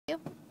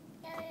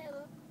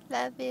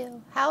Love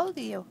you. How old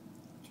are you?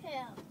 2.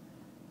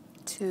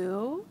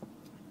 2.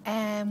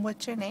 And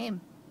what's your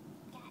name?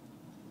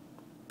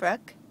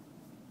 Brooke?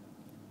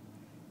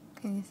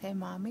 Can you say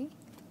mommy?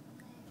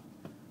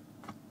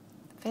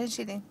 Finish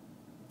eating.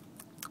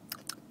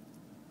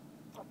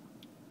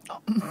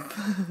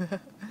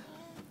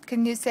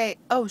 Can you say,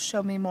 oh,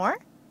 show me more?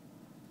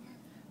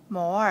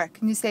 More.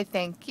 Can you say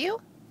thank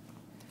you?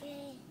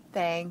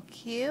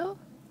 Thank you.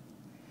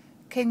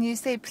 Can you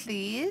say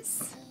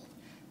please?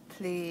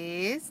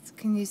 Please.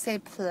 Can you say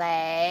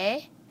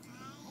play?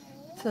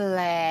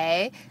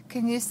 Play.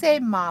 Can you say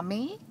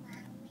mommy?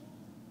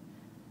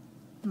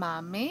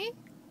 Mommy?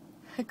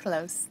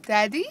 Close.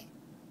 Daddy?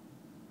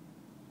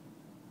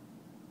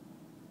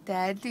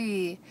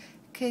 Daddy.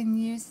 Can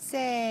you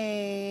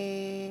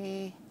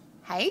say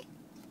hi?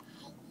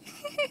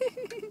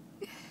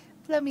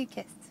 Blow me a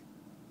kiss.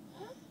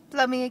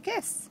 Blow me a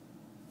kiss.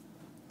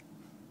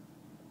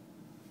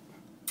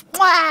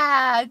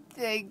 Wow,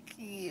 thank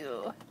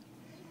you.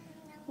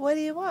 What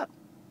do you want?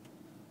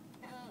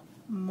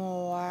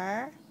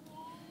 More,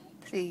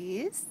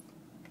 please.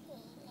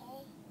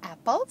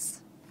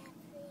 Apples?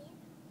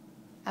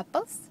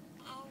 Apples?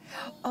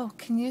 Oh,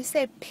 can you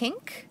say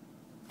pink?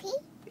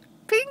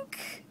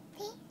 Pink?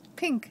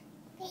 Pink.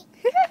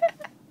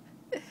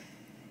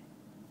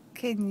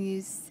 Can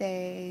you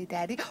say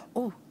daddy?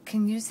 Oh,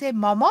 can you say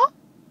mama?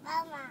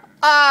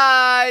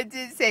 Mama. Did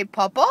you say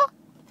papa?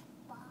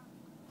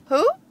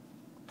 Who?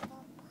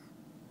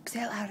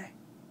 Say it louder.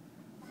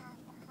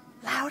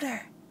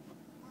 Louder.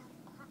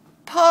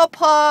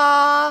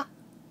 Papa.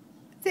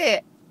 Say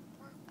it.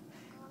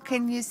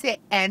 Can you say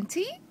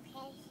auntie?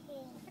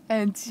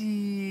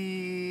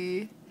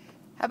 Auntie.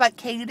 How about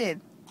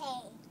Kaden?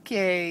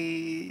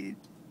 Kate.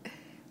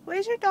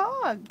 Where's your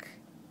dog?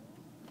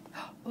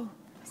 Oh,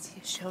 let's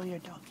see. Show your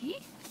doggy.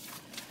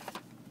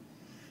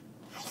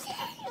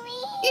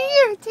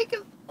 Here, take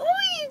him. Oh,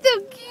 he's so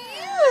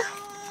cute.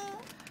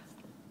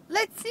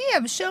 Let's see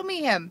him. Show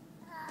me him.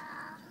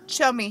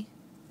 Show me.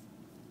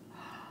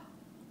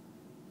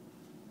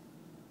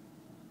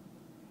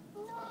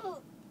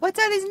 What's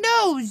on his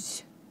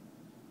nose?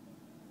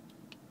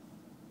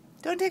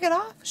 Don't take it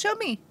off. Show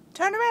me.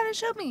 Turn around and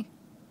show me.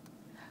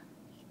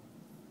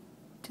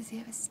 Does he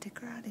have a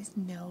sticker on his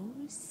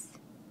nose?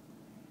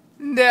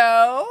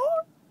 No.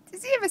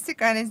 Does he have a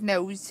sticker on his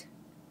nose?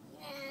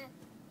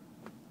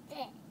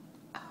 Yeah.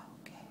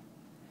 Okay.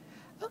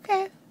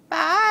 Okay.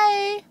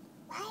 Bye.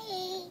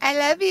 Bye. I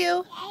love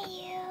you.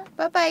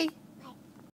 Bye. Bye-bye.